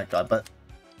killing that guy, but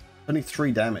only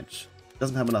 3 damage.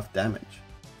 Doesn't have enough damage.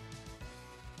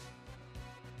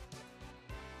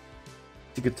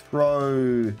 She could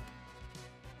throw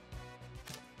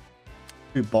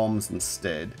 2 bombs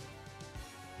instead.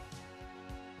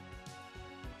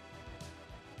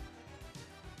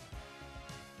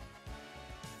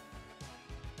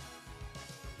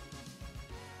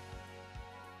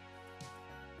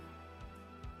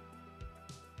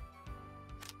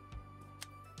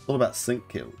 It's all about sync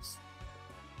kills.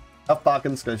 How far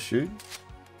can this guy shoot?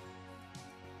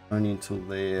 Only until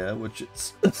there, which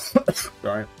it's...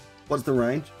 Sorry. What's the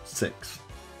range? 6.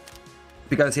 If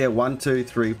he goes here, 1, 2,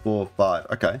 3, 4, 5.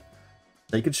 Okay.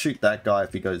 So he could shoot that guy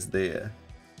if he goes there.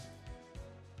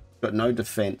 Got no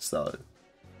defense though.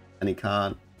 And he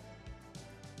can't...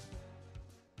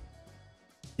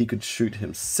 He could shoot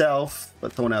himself,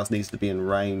 but someone else needs to be in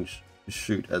range to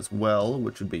shoot as well,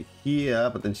 which would be here,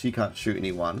 but then she can't shoot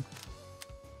anyone.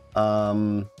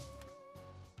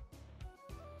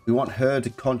 We want her to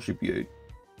contribute.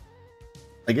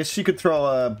 I guess she could throw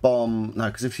a bomb. No,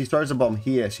 because if she throws a bomb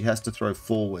here, she has to throw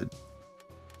forward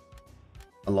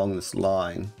along this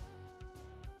line.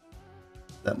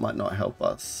 That might not help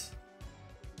us.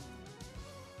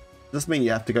 Does this mean you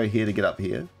have to go here to get up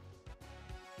here?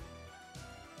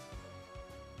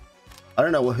 I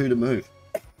don't know who to move.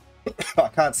 I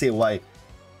can't see a way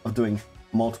of doing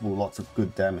multiple lots of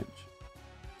good damage.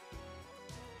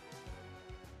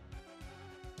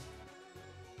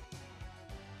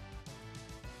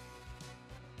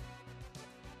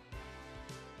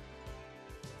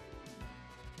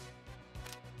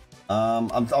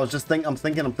 I was just thinking. I'm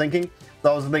thinking.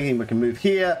 So I was thinking we can move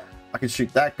here. I can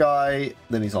shoot that guy.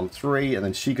 Then he's on 3, and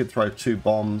then she could throw 2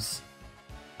 bombs.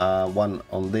 One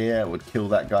on there would kill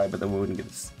that guy, but then we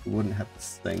wouldn't have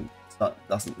this thing.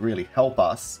 Doesn't really help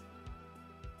us.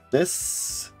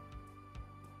 This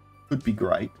could be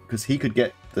great because he could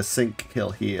get the sync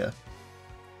kill here,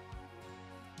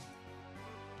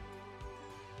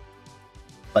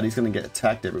 but he's going to get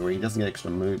attacked everywhere. He doesn't get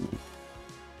extra movement.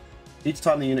 Each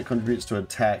time the unit contributes to an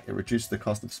attack, it reduces the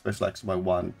cost of special action by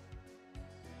 1.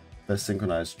 First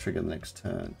synchronized trigger the next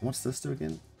turn. What's this do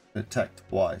again? Attack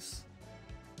twice.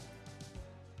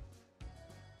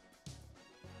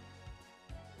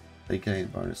 They gain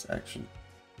bonus action.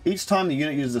 Each time the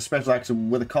unit uses a special action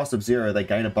with a cost of 0, they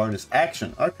gain a bonus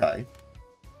action. Okay.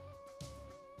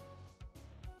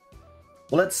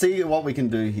 Well, let's see what we can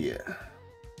do here.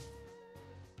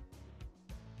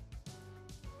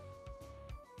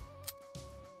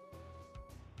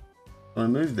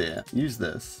 I'm going to move there. Use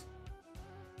this.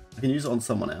 I can use it on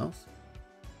someone else.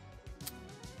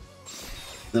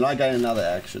 Then I gain another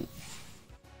action.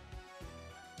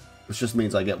 Which just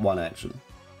means I get 1 action.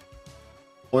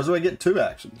 Or do I get 2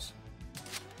 actions?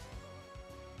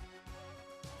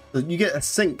 You get a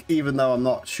sync even though I'm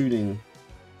not shooting.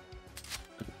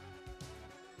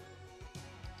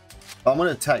 I'm going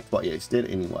to attack, but yeah, he's dead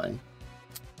anyway.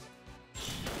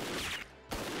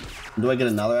 Do I get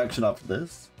another action after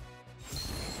this?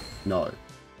 No.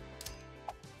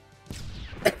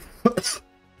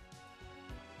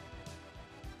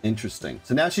 Interesting.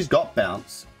 So now she's got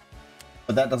bounce,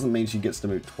 but that doesn't mean she gets to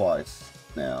move twice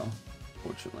now,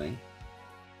 fortunately.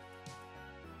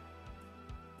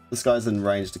 This guy's in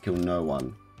range to kill no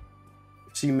one.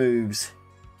 If she moves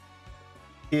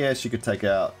here, she could take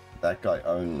out that guy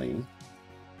only.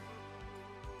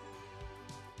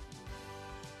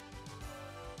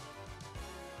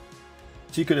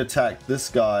 She could attack this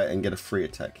guy and get a free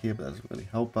attack here, but that doesn't really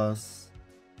help us.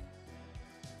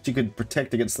 She could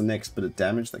protect against the next bit of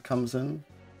damage that comes in.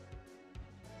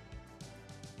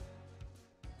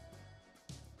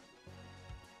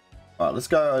 Alright, let's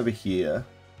go over here.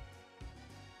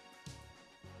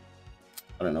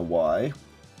 I don't know why.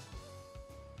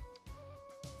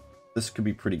 This could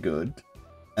be pretty good.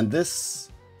 And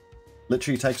this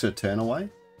literally takes her turn away.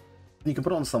 You can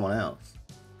put it on someone else.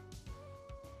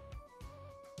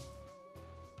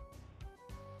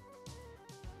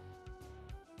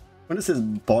 When it says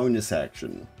bonus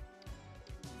action,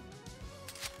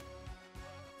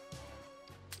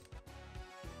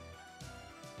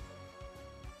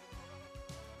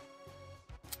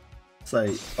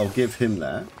 say I'll give him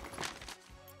that.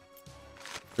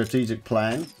 Strategic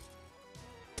plan.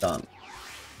 Done.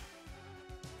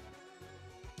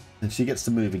 And she gets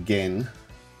to move again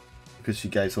because she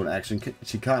gave someone action.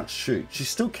 She can't shoot. She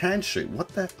still can shoot. What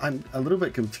the? I'm a little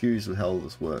bit confused with how all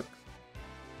this works.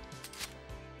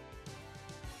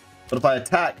 But if I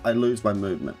attack, I lose my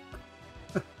movement.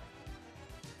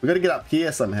 We got to get up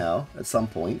here somehow at some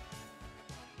point.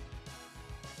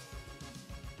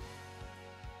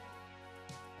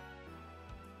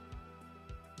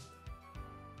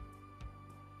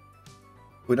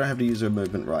 We don't have to use our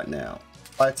movement right now.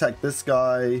 If I attack this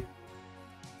guy,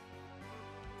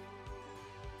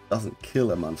 doesn't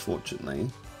kill him, unfortunately.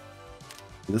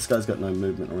 This guy's got no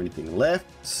movement or anything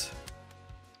left.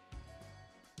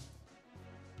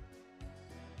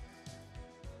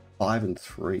 Five and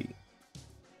 3.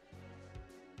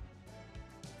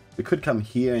 We could come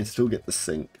here and still get the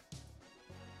sink.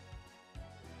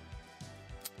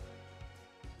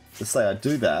 Let's say I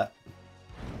do that.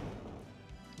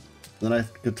 Then I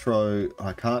could throw.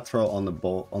 I can't throw it on the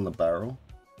ball on the barrel.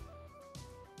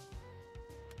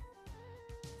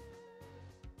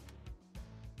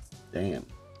 Damn.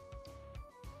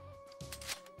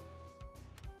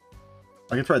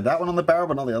 I can throw that one on the barrel,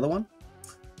 but not the other one.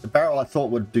 The barrel I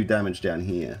thought would do damage down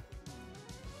here.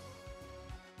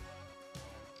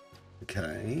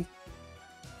 Okay.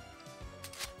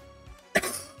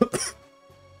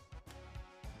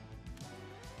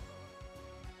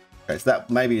 Okay, so that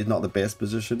maybe is not the best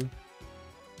position.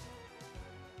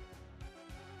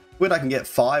 Weird, I can get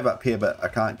 5 up here, but I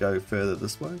can't go further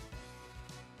this way.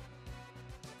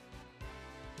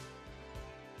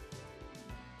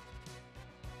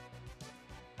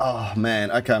 Oh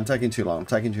man, okay, I'm taking too long. I'm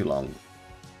taking too long.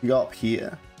 You go up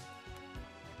here.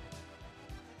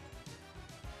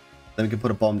 Then we can put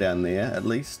a bomb down there, at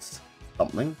least.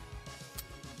 Something.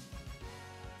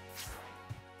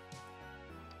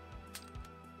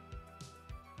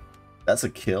 That's a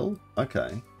kill?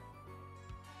 Okay.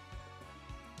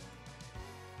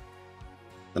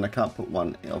 Then I can't put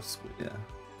one elsewhere.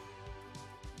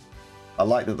 I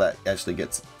like that that actually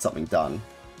gets something done.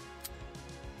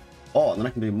 Oh, and then I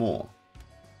can do more.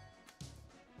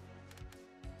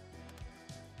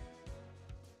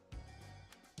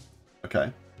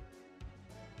 Okay.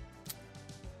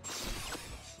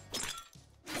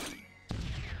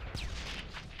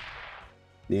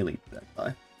 Nearly that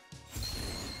guy.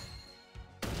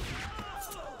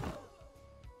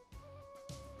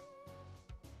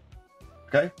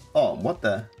 Okay. Oh, what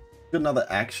the? Got another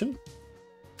action?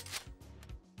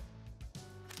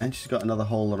 And she's got another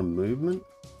whole lot of movement.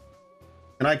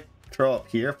 Can I throw up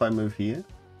here if I move here?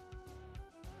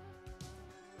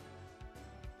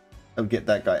 I'll get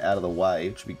that guy out of the way,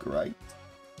 which would be great.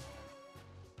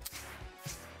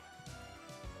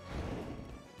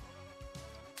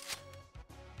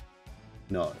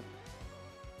 No.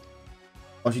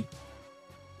 Oh, she...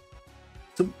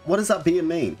 So what does that beer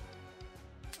mean?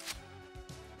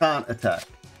 Can't attack.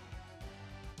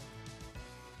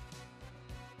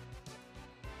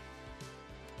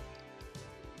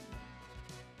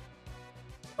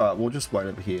 Alright, we'll just wait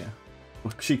over here.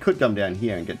 She could come down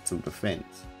here and get some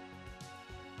defense.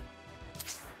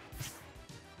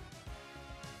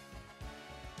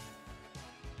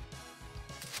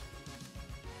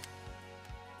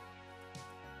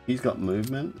 He's got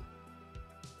movement.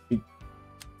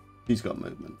 He's got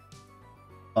movement.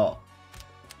 Oh.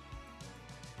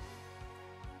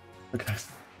 Okay.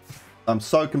 I'm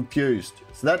so confused.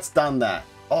 So that's done that.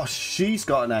 Oh, she's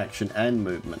got an action and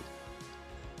movement.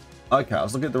 Okay, I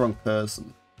was looking at the wrong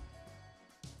person.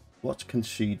 What can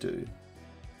she do?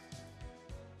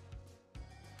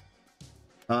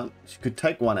 She could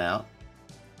take one out.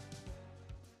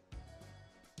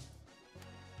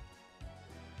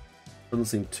 Doesn't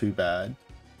seem too bad.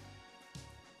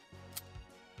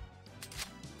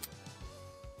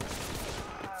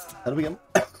 How do we get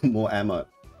more ammo?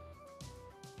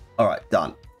 Alright,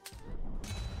 done.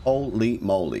 Holy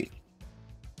moly.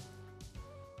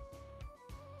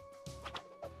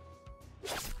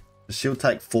 She'll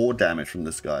take 4 damage from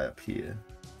this guy up here.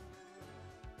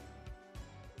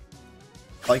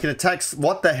 Oh, you can attack...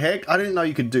 What the heck? I didn't know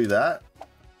you could do that.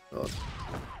 God.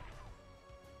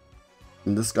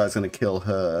 And this guy's going to kill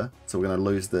her. So we're going to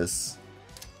lose this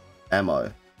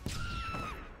ammo.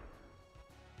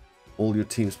 All your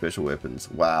team special weapons.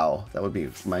 Wow. That would be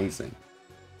amazing.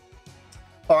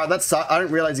 Alright, that's... I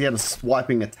didn't realize he had a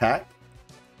swiping attack.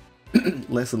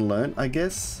 Lesson learned, I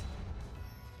guess.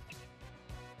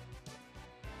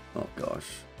 Oh gosh.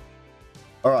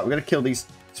 Alright, we're gonna kill these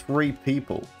 3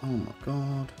 people. Oh my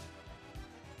god.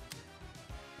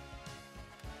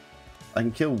 I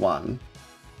can kill 1.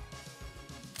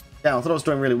 Yeah, I thought I was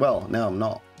doing really well. Now I'm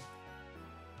not.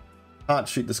 Can't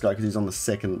shoot this guy because he's on the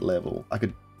 2nd level. I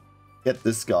could get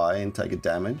this guy and take a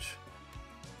damage.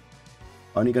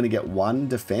 Only gonna get 1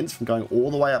 defense from going all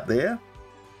the way up there.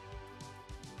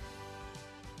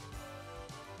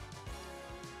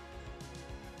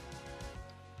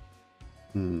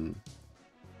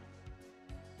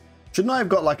 Shouldn't I have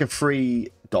got like a free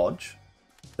dodge?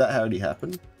 That already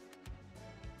happened.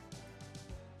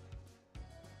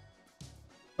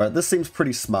 Alright, this seems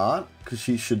pretty smart because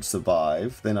she should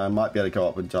survive. Then I might be able to go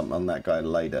up and jump on that guy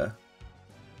later.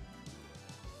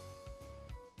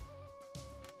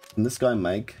 Can this guy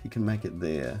make? He can make it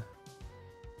there.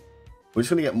 We're just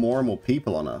going to get more and more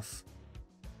people on us.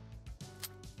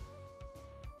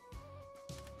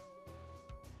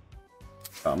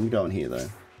 Oh, I'm going here though.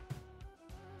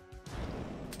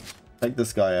 Take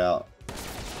this guy out.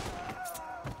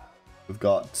 We've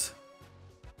got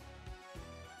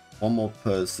 1 more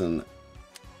person.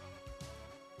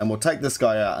 And we'll take this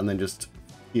guy out and then just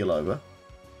heal over.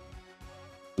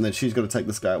 And then she's got to take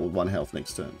this guy out with 1 health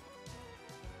next turn.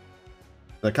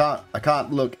 I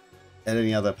can't look at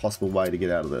any other possible way to get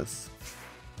out of this.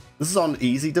 This is on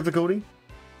easy difficulty.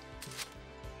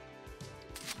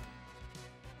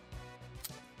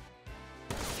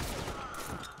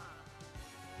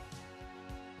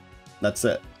 That's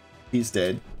it. He's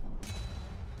dead.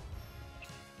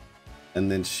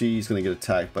 And then she's going to get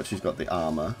attacked, but she's got the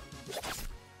armor.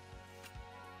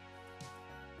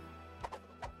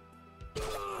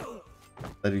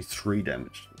 They do 3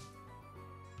 damage.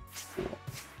 4.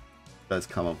 Those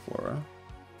come up for her.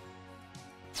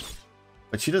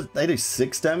 But she does. They do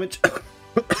 6 damage.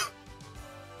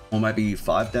 Or maybe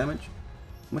 5 damage.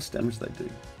 How much damage do they do?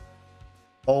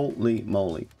 Holy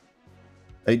moly.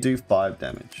 They do 5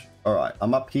 damage. Alright,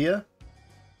 I'm up here.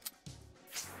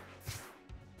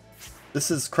 This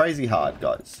is crazy hard,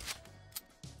 guys.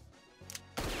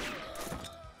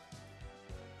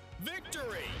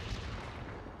 Victory!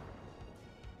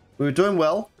 We were doing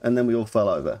well, and then we all fell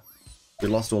over. We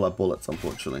lost all our bullets,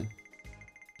 unfortunately.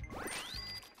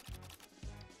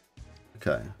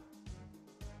 Okay.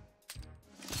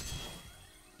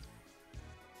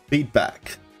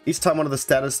 Feedback. Each time one of the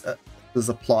status is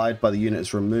applied by the unit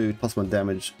is removed, +1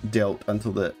 damage dealt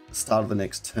until the start of the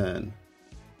next turn.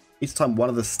 Each time one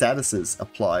of the statuses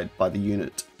applied by the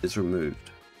unit is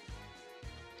removed.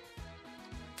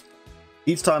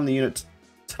 Each time the unit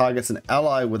targets an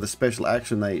ally with a special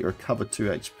action, they recover 2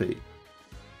 HP.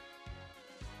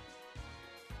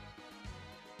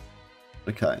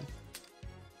 Okay.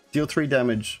 Deal 3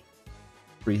 damage,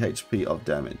 3 HP of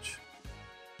damage.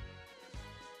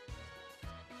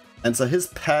 And so his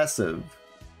passive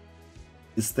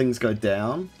is things go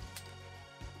down.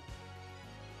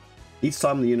 Each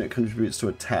time the unit contributes to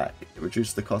attack, it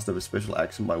reduces the cost of a special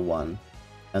action by 1.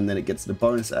 And then it gets the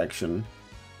bonus action.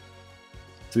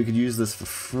 So we could use this for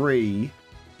free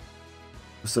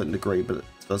to a certain degree, but it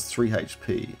does 3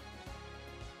 HP.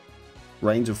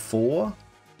 Range of 4.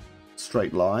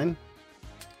 Straight line.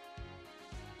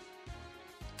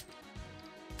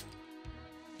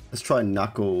 Let's try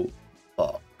Knuckle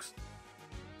Box.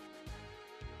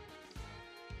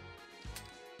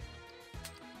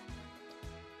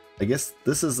 I guess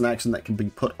this is an action that can be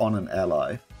put on an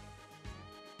ally.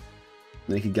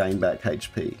 Then he can gain back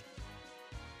HP.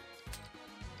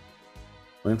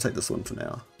 I'm going to take this one for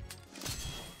now.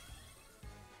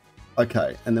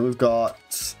 Okay, and then we've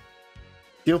got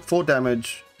deal 4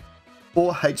 damage,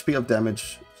 4 HP of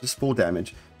damage, just 4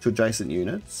 damage to adjacent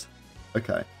units.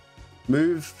 Okay.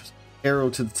 Move aerial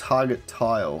to the target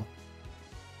tile.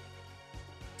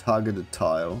 Targeted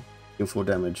tile. Deal 4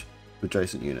 damage to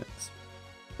adjacent units.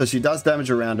 So she does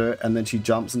damage around her and then she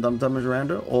jumps and does damage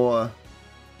around her, or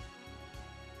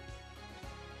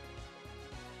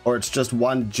or it's just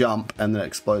one jump and then it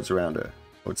explodes around her.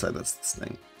 I would say that's this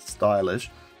thing. Stylish.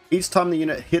 Each time the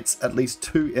unit hits at least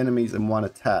 2 enemies in one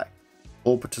attack,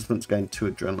 all participants gain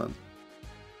 2 adrenaline.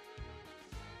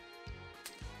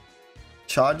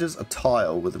 Charges a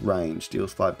tile with range,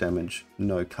 deals 5 damage,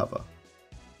 no cover.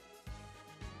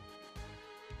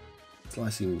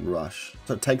 Slicing rush.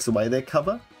 So it takes away their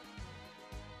cover?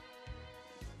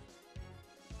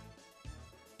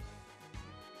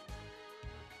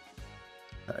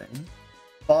 Okay.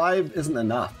 5 isn't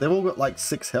enough. They've all got like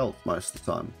 6 health most of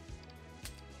the time.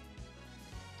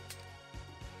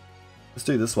 Let's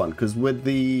do this one, because with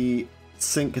the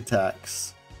sync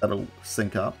attacks, that'll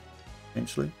sync up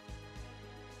eventually.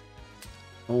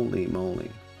 Holy moly.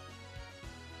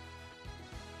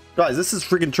 Guys, this is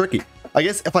freaking tricky. I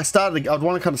guess if I started, I'd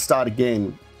want to kind of start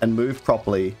again and move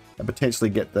properly and potentially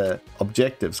get the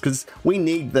objectives, because we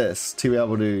need this to be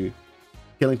able to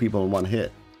killing people in one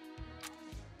hit.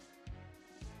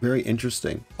 Very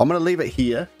interesting. I'm going to leave it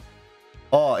here.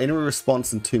 Oh, enemy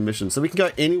response in 2 missions. So we can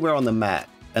go anywhere on the map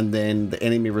and then the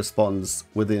enemy responds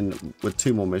with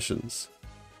 2 more missions.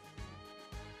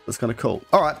 That's kind of cool.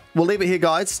 All right, we'll leave it here,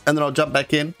 guys, and then I'll jump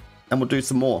back in and we'll do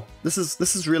some more. This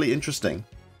is really interesting.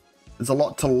 There's a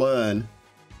lot to learn,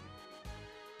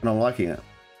 and I'm liking it.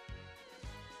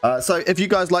 So if you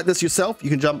guys like this yourself, you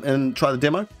can jump and try the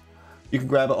demo. You can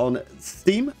grab it on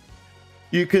Steam.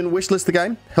 You can wishlist the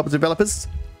game, help the developers.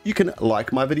 You can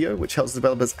like my video, which helps the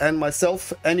developers and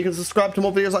myself, and you can subscribe to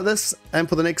more videos like this and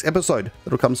for the next episode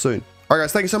that'll come soon. All right,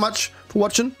 guys, thank you so much for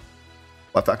watching.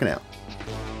 WhiteFalcon out.